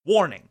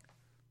Warning: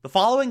 the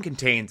following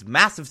contains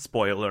massive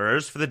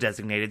spoilers for the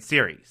designated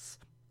series.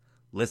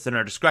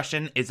 Listener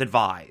discretion is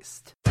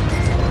advised.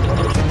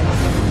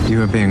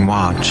 You are being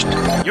watched.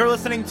 You're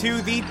listening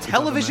to the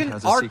Television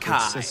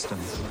Archive,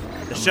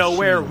 the show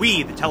where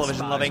we, the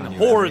television-loving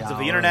hordes of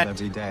the internet,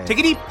 take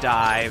a deep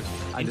dive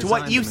into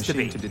what used to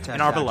be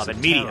in our beloved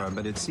media.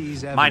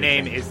 My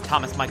name is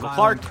Thomas Michael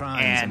Clark,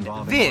 and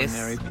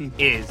this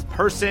is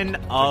Person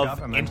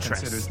of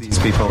Interest. These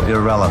people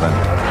irrelevant.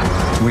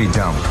 We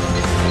don't.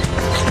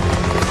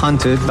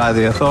 Hunted by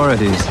the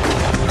authorities.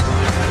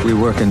 We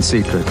work in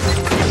secret.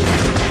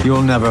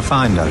 You'll never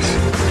find us.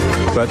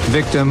 But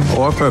victim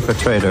or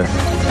perpetrator,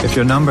 if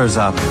your number's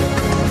up,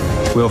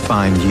 we'll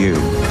find you.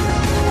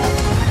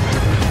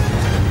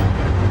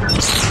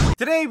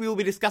 Today we will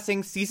be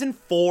discussing Season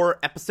 4,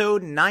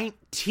 Episode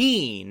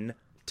 19,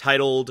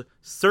 titled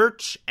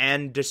Search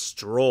and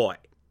Destroy.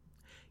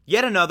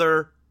 Yet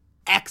another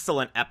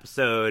excellent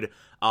episode,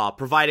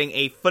 providing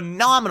a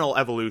phenomenal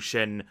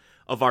evolution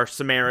of our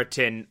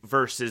Samaritan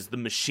versus the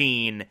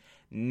Machine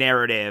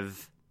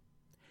narrative.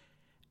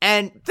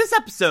 And this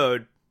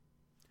episode,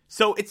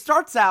 so it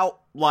starts out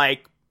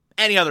like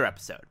any other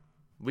episode.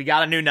 We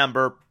got a new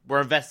number,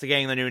 we're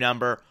investigating the new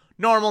number,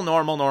 normal.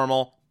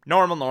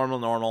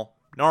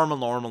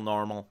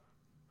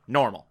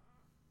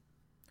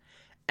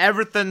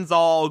 Everything's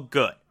all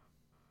good.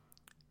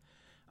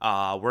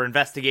 We're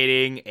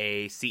investigating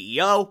a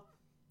CEO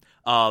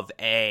of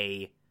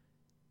a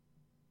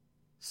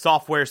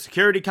software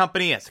security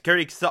company, a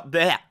security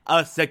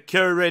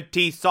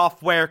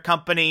software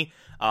company,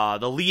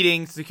 the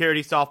leading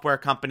security software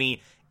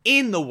company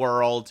in the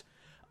world.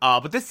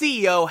 But the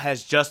CEO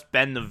has just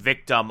been the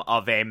victim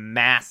of a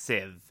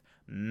massive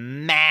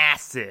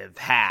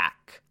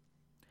hack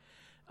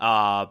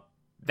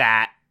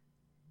that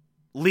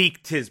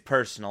leaked his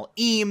personal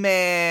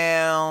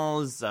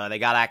emails. They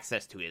got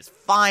access to his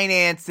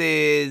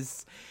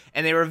finances,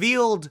 and they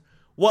revealed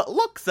what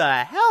looks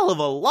a hell of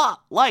a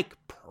lot like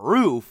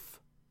proof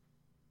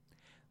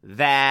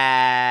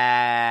that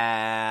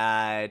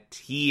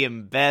he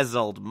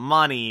embezzled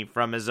money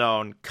from his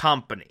own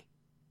company.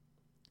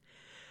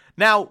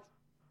 Now,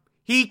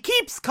 he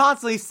keeps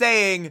constantly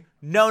saying,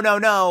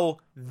 no,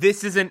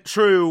 this isn't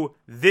true,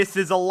 this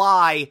is a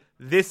lie,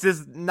 this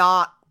is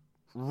not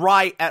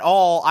right at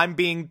all, I'm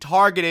being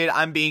targeted,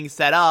 I'm being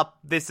set up,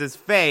 this is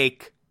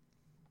fake.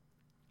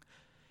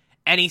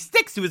 And he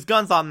sticks to his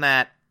guns on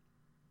that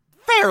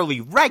fairly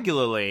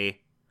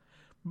regularly,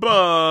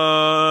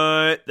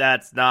 but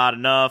that's not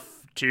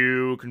enough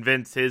to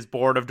convince his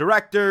board of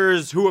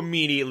directors, who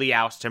immediately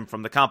oust him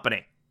from the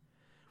company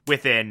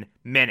within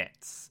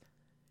minutes.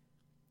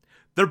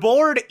 Their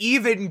board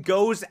even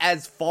goes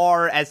as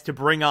far as to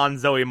bring on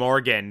Zoe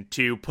Morgan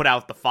to put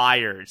out the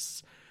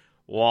fires,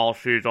 while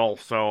she's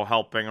also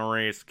helping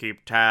Reese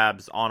keep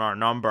tabs on our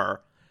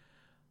number.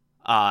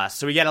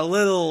 So we get a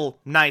little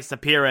nice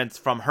appearance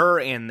from her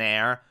in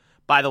there.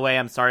 By the way,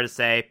 I'm sorry to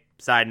say,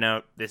 side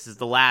note, this is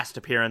the last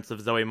appearance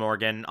of Zoe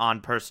Morgan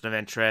on Person of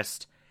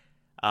Interest.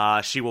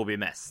 She will be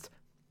missed.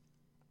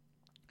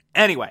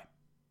 Anyway.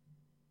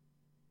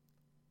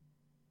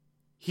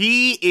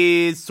 He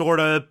is sort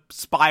of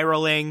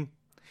spiraling.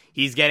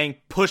 He's getting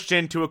pushed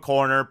into a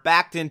corner,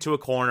 backed into a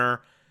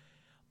corner.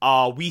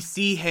 We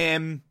see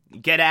him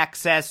get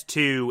access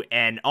to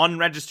an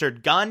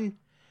unregistered gun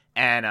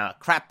and a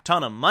crap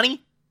ton of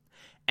money,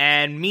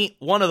 and meet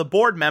one of the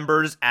board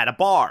members at a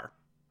bar,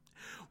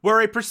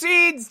 where he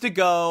proceeds to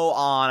go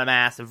on a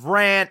massive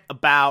rant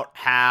about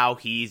how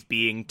he's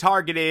being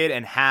targeted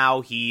and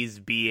how he's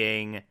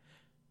being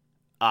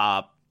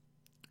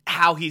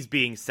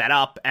set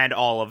up and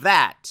all of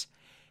that.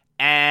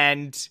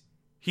 And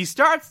he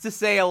starts to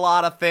say a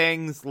lot of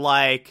things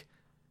like,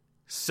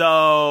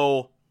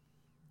 so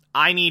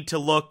I need to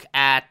look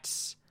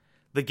at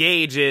the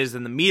gauges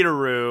in the meter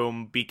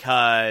room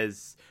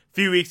because a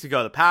few weeks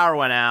ago the power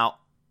went out.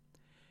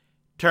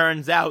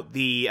 Turns out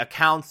the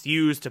accounts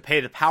used to pay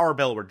the power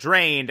bill were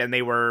drained, and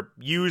they were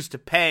used to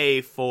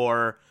pay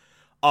for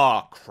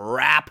a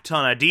crap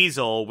ton of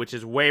diesel, which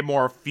is way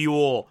more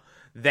fuel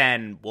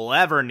than we'll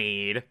ever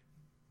need.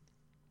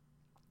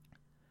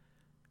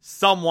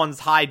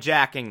 Someone's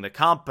hijacking the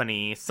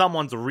company.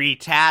 Someone's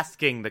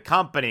retasking the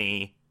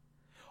company.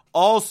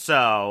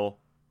 Also,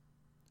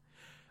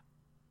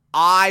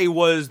 I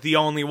was the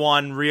only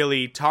one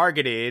really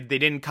targeted. They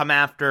didn't come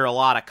after a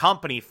lot of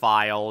company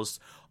files.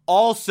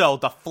 Also,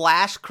 the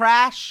flash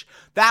crash,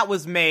 that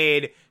was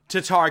made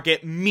to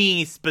target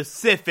me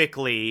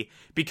specifically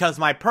because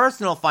my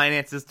personal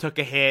finances took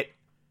a hit,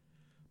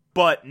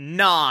 but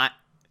not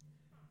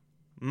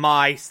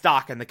my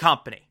stock in the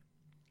company.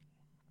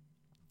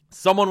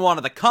 Someone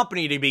wanted the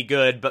company to be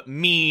good, but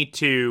me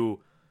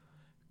to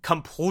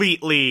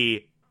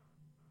completely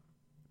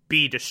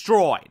be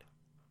destroyed.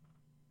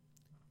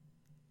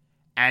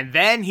 And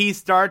then he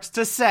starts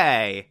to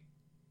say,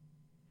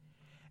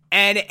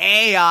 an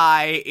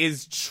AI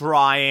is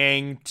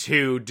trying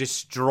to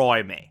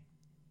destroy me.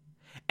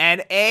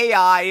 An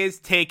AI is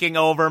taking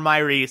over my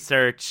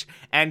research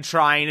and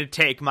trying to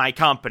take my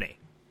company.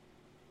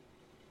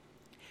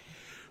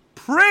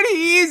 pretty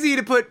easy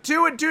to put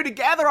 2 and 2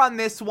 together on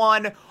this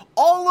one.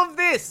 All of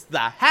this, the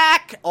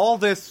hack, all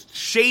this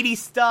shady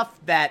stuff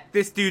that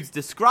this dude's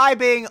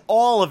describing,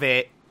 all of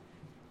it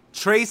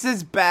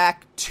traces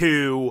back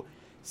to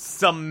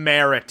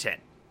Samaritan.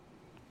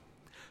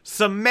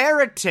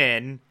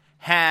 Samaritan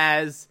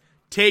has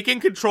taken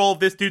control of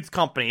this dude's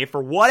company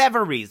for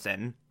whatever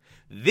reason.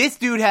 This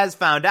dude has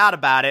found out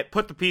about it,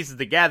 put the pieces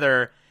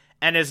together,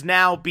 and is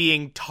now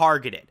being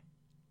targeted.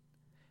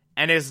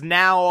 And is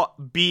now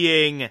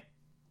being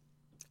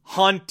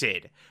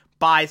hunted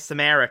by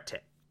Samaritan.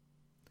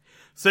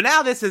 So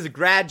now this has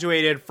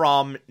graduated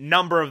from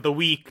number of the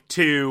week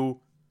to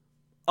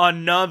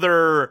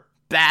another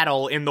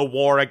battle in the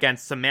war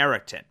against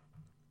Samaritan.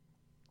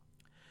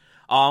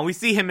 We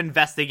see him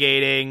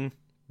investigating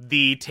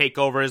the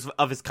takeovers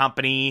of his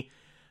company.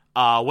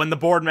 When the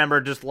board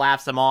member just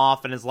laughs him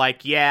off and is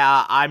like,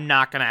 yeah, I'm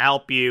not going to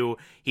help you,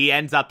 he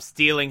ends up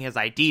stealing his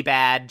ID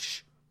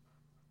badge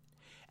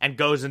and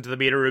goes into the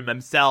meter room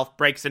himself,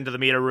 breaks into the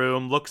meter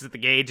room, looks at the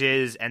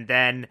gauges, and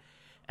then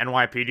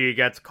NYPD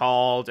gets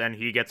called and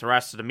he gets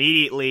arrested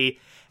immediately.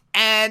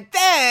 And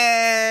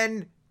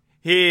then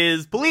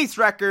his police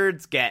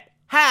records get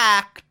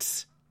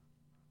hacked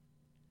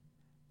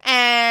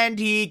and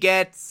he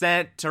gets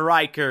sent to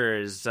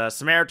Rikers.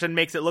 Samaritan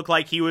makes it look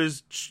like he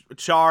was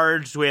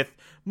charged with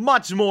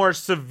much more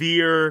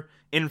severe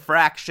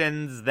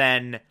infractions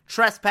than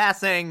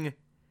trespassing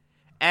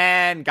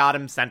and got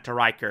him sent to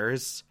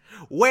Rikers,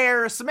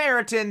 where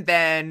Samaritan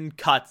then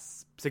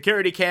cuts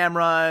security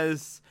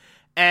cameras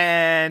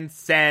and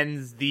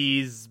sends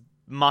these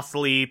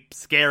muscly,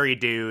 scary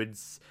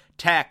dudes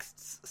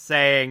texts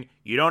saying,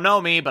 you don't know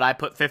me, but I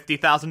put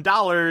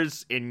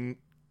 $50,000 in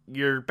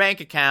your bank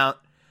account.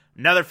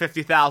 Another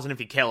 $50,000 if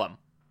you kill him.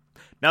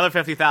 Another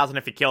 $50,000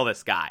 if you kill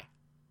this guy.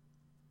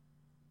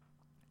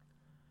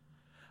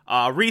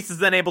 Reese is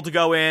then able to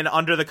go in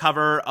under the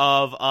cover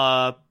of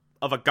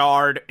a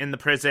guard in the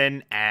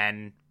prison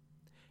and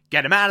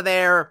get him out of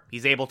there.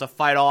 He's able to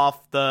fight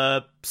off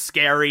the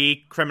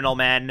scary criminal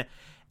men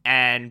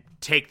and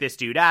take this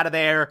dude out of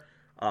there.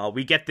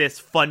 We get this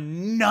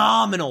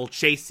phenomenal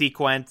chase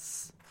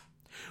sequence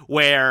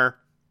where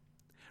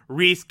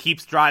Reese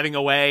keeps driving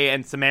away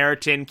and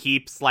Samaritan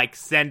keeps, like,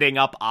 sending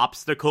up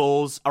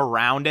obstacles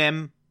around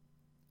him.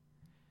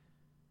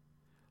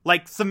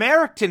 Like,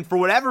 Samaritan, for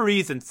whatever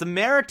reason,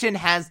 Samaritan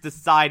has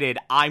decided,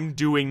 I'm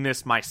doing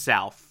this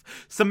myself.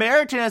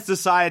 Samaritan has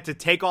decided to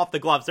take off the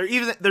gloves.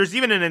 There's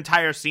even an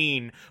entire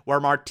scene where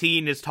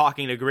Martine is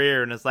talking to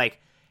Greer and is like,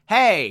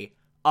 hey,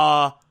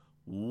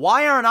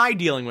 why aren't I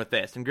dealing with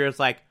this? And Greer's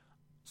like,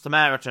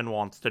 Samaritan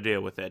wants to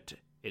deal with it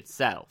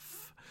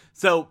itself.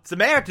 So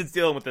Samaritan's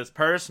dealing with this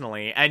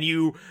personally, and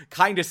you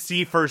kind of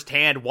see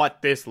firsthand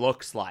what this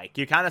looks like.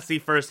 You kind of see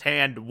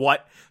firsthand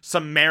what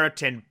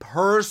Samaritan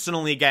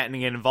personally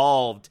getting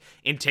involved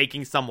in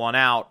taking someone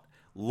out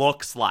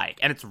looks like.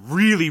 And it's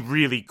really,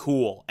 really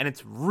cool. And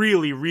it's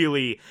really,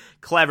 really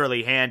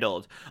cleverly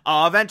handled.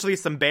 Eventually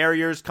some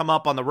barriers come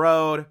up on the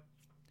road.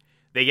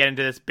 They get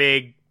into this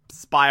big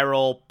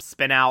spiral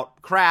spin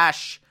out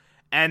crash.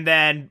 And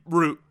then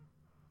Root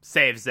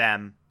saves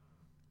them.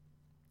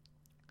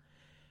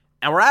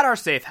 And we're at our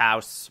safe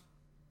house.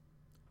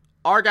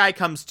 Our guy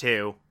comes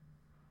to.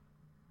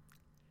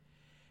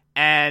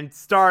 And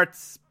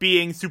starts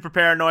being super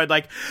paranoid,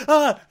 like,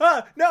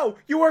 no,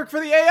 you work for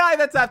the AI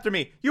that's after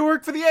me. You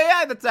work for the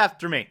AI that's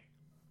after me.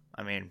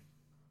 I mean,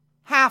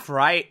 half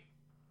right.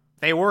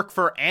 They work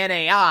for an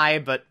AI,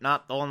 but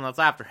not the one that's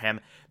after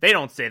him. They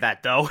don't say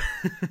that, though.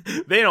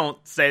 They don't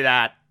say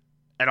that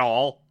at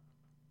all.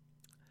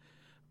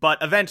 But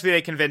eventually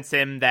they convince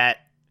him that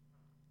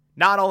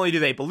not only do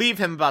they believe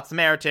him about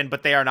Samaritan,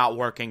 but they are not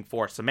working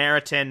for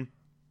Samaritan.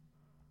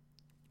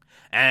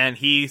 And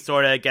he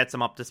sort of gets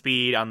him up to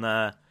speed on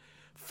the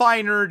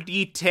finer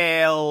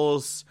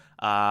details,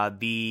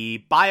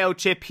 the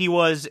biochip he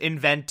was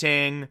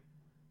inventing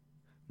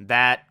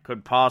that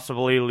could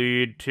possibly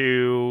lead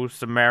to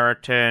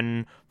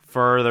Samaritan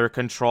further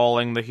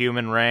controlling the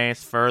human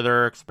race,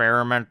 further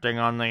experimenting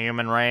on the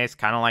human race,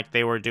 kind of like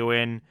they were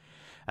doing,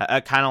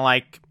 kind of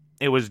like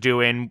it was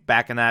doing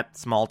back in that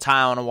small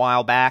town a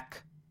while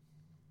back.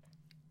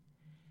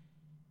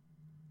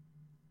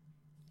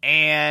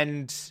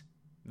 And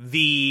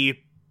the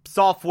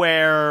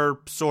software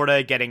sort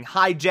of getting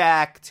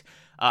hijacked,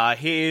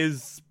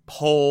 his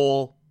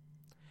whole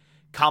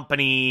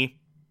company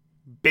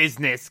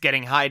business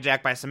getting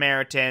hijacked by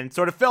Samaritan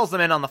sort of fills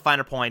them in on the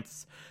finer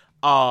points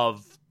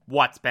of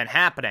what's been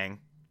happening.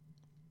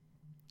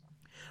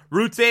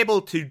 Root's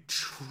able to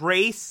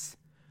trace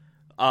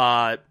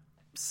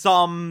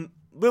some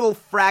little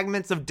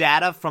fragments of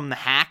data from the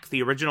hack,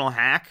 the original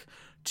hack,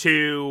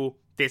 to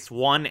this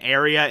one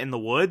area in the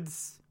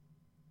woods.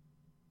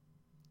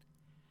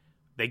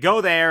 They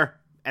go there,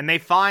 and they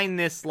find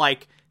this,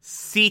 like,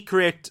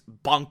 secret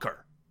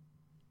bunker.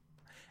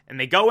 And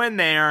they go in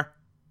there,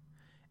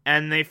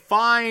 and they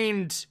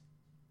find,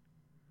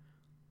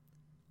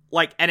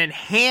 like, an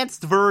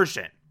enhanced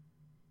version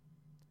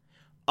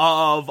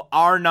of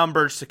our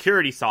number's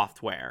security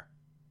software.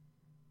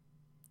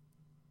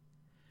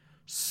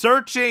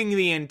 searching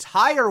the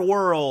entire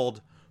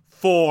world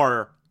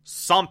for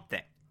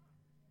something.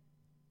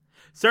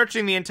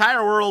 Searching the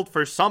entire world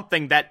for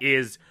something that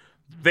is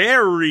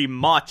very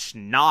much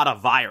not a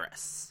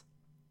virus.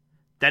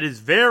 That is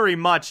very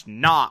much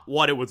not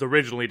what it was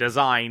originally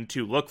designed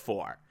to look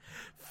for.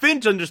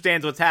 Finch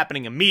understands what's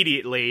happening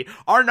immediately.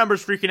 Our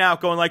number's freaking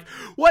out, going like,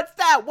 what's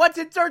that? What's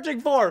it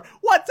searching for?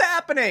 What's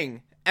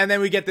happening? And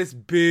then we get this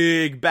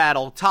big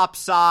battle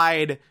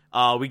topside.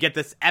 We get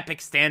this epic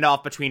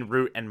standoff between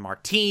Root and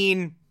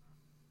Martine.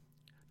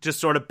 Just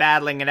sort of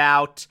battling it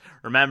out.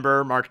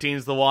 Remember,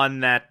 Martine's the one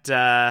that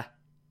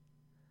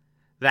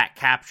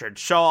captured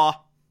Shaw.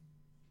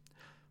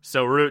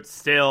 So Root's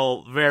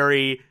still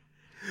very,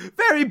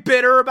 very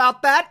bitter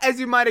about that, as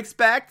you might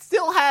expect.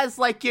 Still has,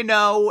 like, you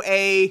know,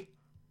 a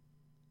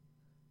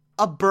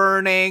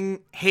burning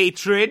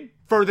hatred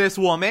for this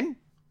woman.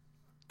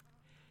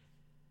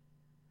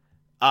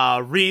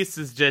 Reese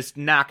is just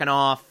knocking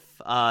off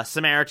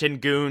Samaritan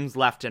goons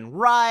left and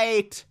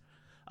right.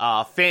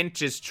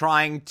 Finch is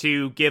trying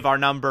to give our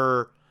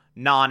number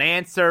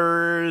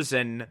non-answers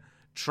and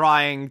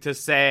trying to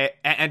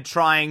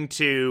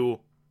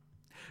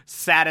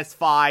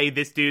satisfy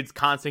this dude's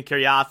constant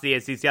curiosity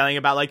as he's yelling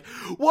about, like,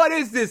 what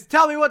is this?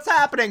 Tell me what's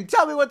happening.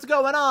 Tell me what's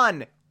going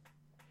on.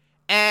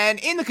 And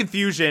in the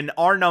confusion,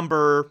 our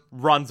number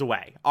runs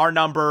away. Our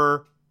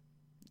number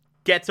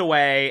gets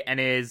away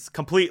and is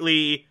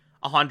completely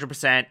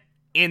 100%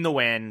 in the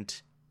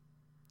wind.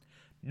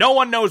 No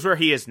one knows where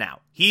he is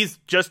now. He's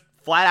just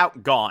flat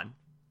out gone.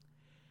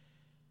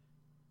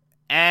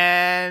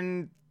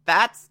 And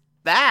that's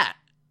that.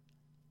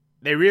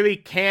 They really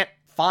can't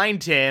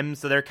find him,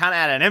 so they're kind of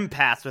at an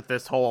impasse with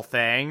this whole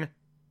thing.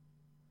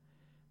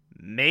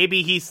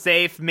 Maybe he's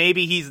safe,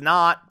 maybe he's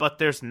not, but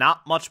there's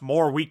not much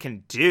more we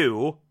can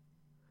do.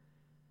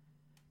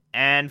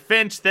 And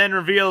Finch then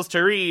reveals to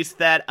Reese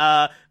that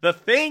the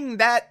thing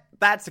that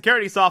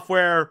security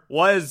software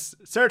was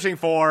searching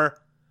for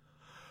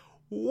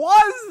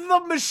was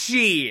the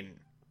machine.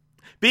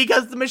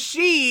 Because the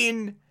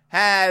machine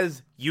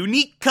has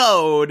unique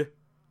code,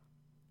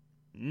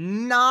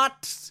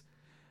 not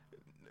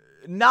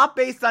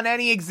based on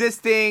any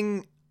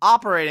existing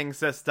operating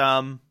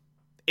system.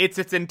 It's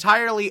its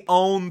entirely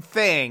own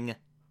thing.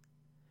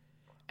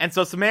 And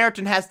so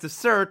Samaritan has to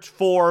search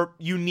for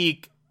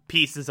unique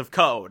pieces of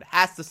code.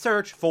 Has to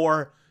search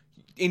for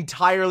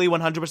entirely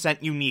 100%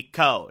 unique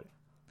code.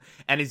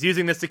 And is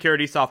using the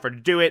security software to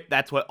do it.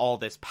 That's what all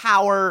this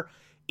power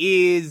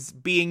is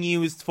being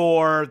used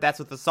for. That's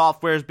what the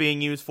software is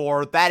being used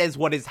for. That is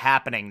what is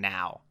happening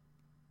now.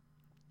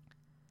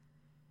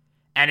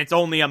 And it's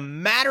only a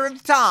matter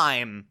of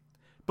time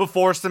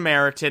before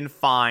Samaritan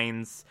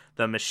finds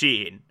the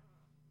machine.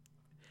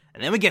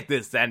 And then we get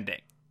this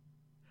ending.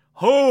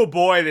 Oh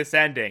boy, this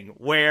ending,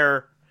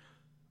 where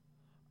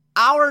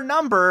our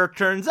number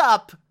turns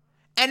up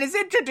and is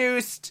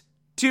introduced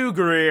to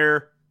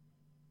Greer.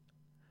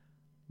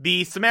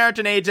 The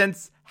Samaritan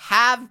agents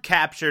have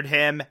captured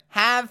him,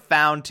 have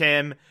found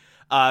him.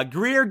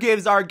 Greer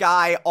gives our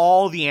guy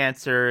all the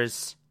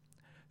answers,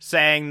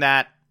 saying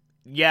that,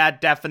 yeah,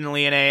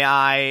 definitely an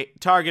AI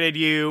targeted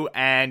you,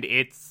 and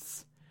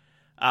it's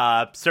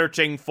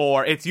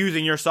it's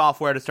using your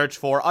software to search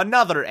for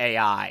another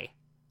AI.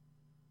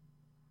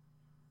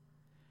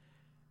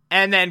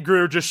 And then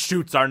Greer just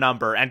shoots our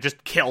number and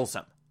just kills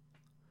him.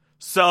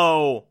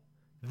 So,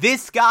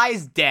 this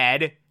guy's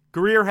dead,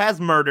 Greer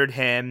has murdered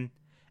him,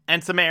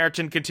 and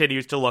Samaritan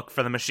continues to look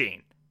for the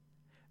machine.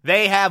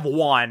 They have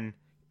won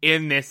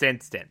in this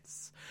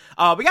instance.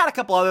 We got a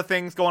couple other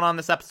things going on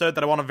this episode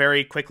that I want to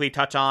very quickly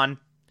touch on.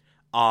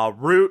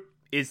 Root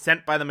is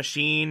sent by the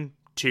machine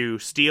to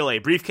steal a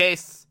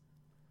briefcase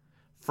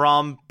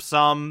from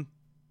some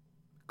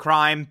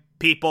crime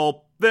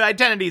people. The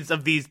identities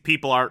of these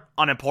people are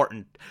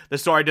unimportant. The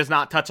story does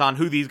not touch on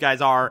who these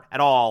guys are at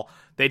all.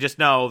 They just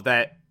know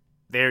that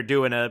they're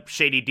doing a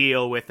shady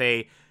deal with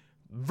a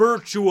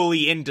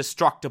virtually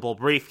indestructible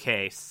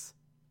briefcase.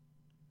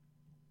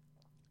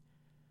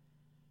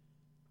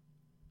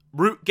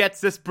 Root gets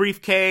this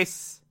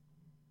briefcase,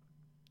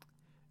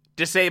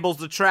 disables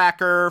the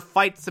tracker,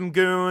 fights some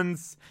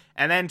goons,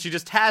 and then she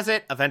just has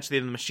it. Eventually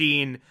the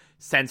machine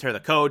sends her the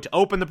code to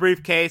open the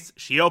briefcase.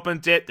 She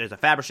opens it. There's a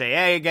Fabergé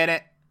egg in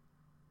it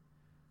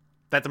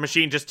that the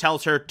machine just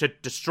tells her to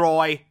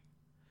destroy.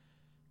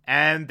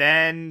 And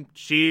then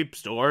she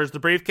stores the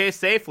briefcase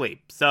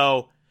safely.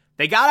 So,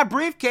 they got a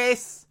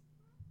briefcase.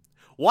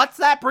 What's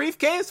that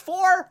briefcase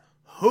for?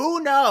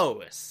 Who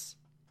knows?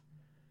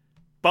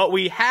 But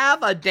we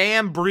have a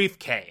damn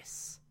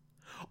briefcase.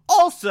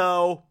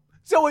 Also,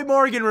 Zoe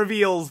Morgan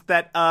reveals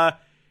that,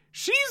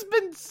 she's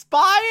been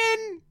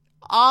spying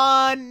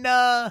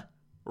on,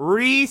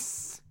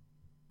 Reese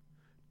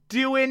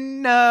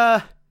doing,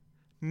 not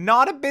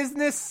a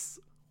business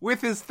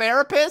with his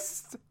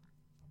therapist.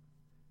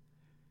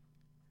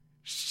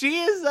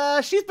 She's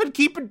been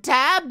keeping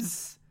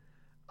tabs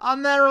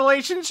on that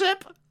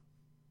relationship.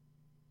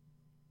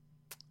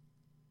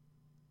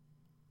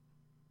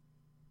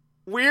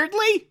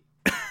 Weirdly.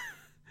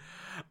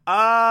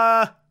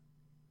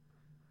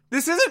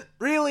 this doesn't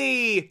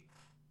really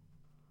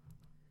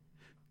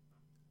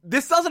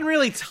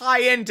tie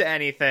into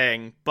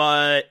anything,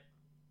 but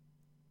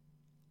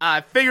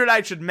I figured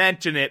I should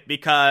mention it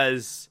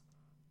because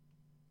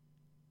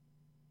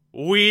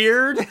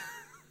weird.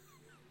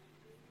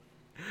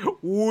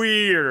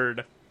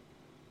 Weird.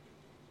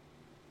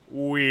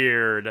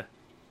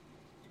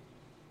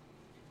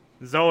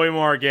 Zoe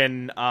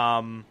Morgan,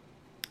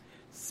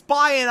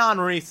 spying on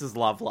Reese's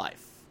love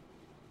life.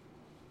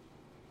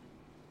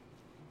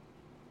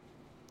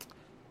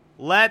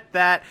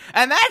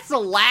 And that's the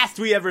last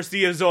we ever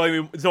see of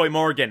Zoe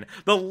Morgan.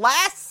 The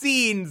last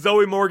scene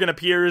Zoe Morgan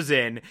appears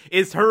in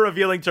is her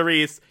revealing to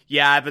Reese,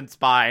 yeah, I've been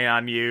spying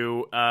on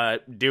you,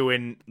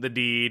 doing the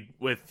deed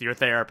with your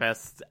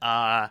therapist.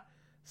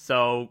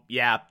 So,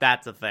 yeah,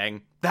 that's a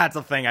thing. That's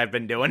a thing I've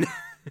been doing.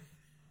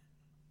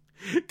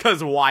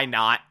 'Cause why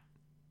not?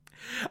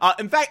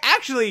 In fact,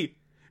 actually,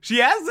 she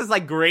has this,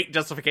 great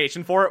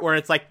justification for it, where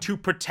it's, to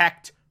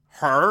protect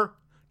her,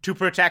 to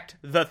protect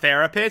the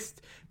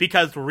therapist,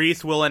 because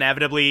Reese will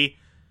inevitably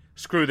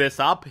screw this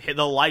up.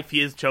 The life he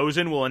has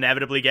chosen will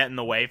inevitably get in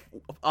the way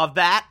of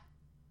that.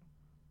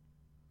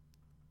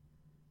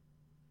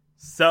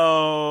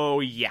 So,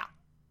 yeah.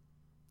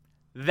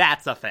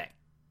 That's a thing.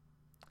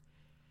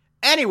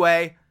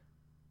 Anyway,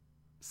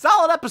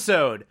 solid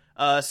episode.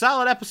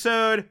 Solid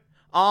episode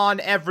on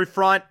every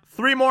front.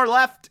 3 more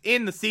left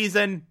in the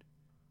season.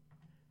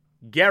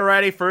 Get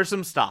ready for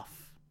some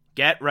stuff.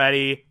 Get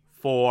ready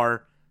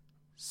for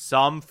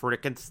some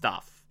freaking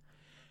stuff.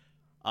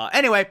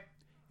 Anyway,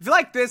 if you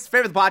like this,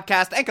 favorite the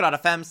podcast,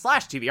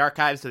 anchor.fm/TV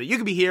archives, so that you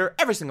can be here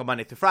every single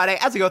Monday through Friday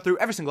as I go through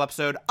every single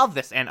episode of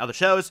this and other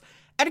shows.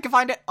 And you can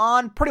find it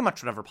on pretty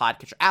much whatever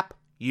podcatcher app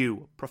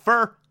you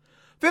prefer.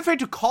 Feel free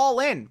to call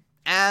in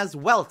as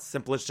well. It's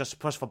simple as just a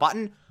push of a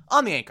button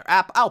on the Anchor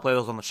app. I'll play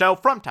those on the show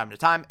from time to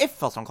time if you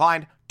feel so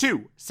inclined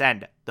to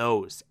send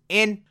those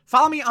in.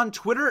 Follow me on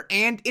Twitter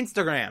and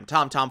Instagram,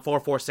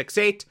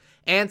 TomTom4468,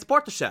 and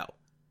support the show.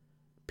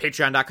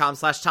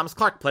 Patreon.com/Thomas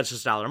Clark. Pledge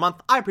just $1 a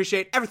month. I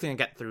appreciate everything I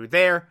get through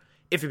there.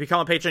 If you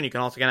become a patron, you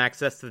can also get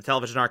access to the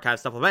Television Archive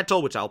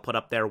Supplemental, which I'll put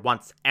up there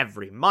once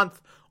every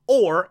month.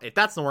 Or, if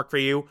that doesn't work for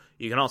you,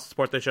 you can also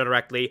support the show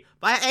directly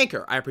via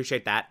Anchor. I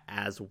appreciate that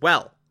as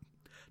well.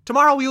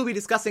 Tomorrow we will be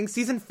discussing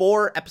Season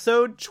 4,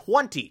 Episode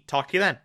 20. Talk to you then.